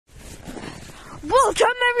Welcome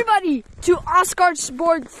everybody to Asgard's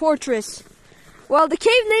Fortress. Well, the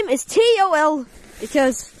cave name is TOL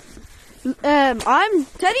because I'm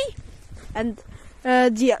Teddy and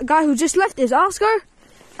the guy who just left is Oscar,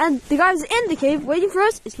 and the guy who's in the cave waiting for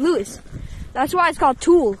us is Lewis. That's why it's called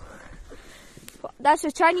Tool. That's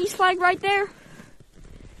a Chinese flag right there.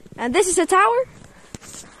 And this is a tower.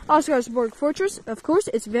 Asgard's Fortress, of course,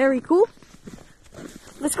 it's very cool.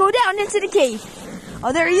 Let's go down into the cave.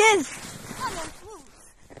 Oh, there he is.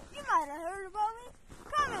 You might have heard about me.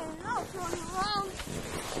 Come in, I'll show you around.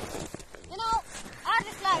 You know, I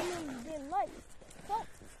just like little dim lights. So,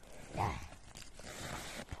 yeah.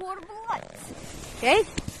 Portable lights. Okay.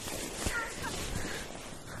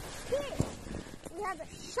 Here, we have a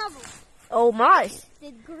shovel. Oh my.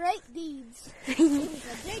 Did great deeds. It was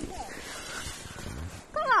a big help.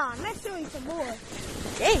 Come on, let's show you some more.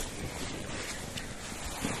 Okay.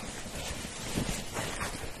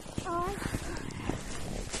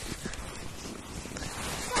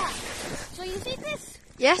 So you see this?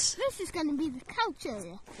 Yes. This is going to be the couch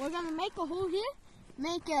area. We're going to make a hole here,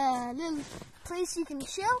 make a little place you can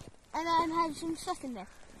chill, and then have some stuff in there.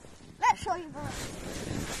 Let's show you more.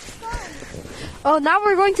 Oh, now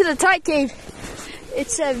we're going to the tight cave.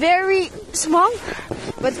 It's very small,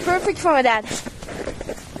 but perfect for my dad.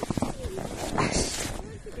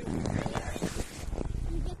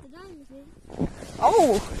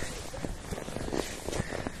 Oh.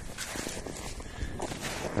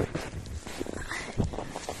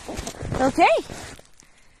 Okay.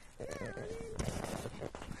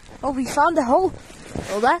 Oh, we found the hole.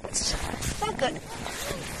 Well, that's not good.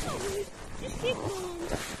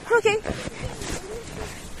 Okay.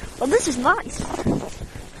 Well, this is nice.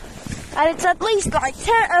 And it's at least like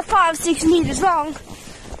 5-6 meters long.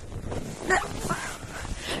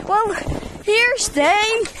 Well, here's the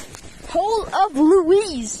hole of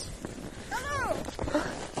Louise.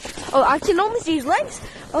 Oh, I can only see his legs.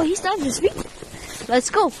 Oh, he's starting to speak.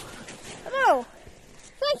 Let's go. Hello.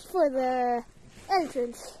 Thanks for the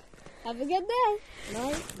entrance. Have a good day.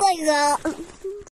 Bye. Bye.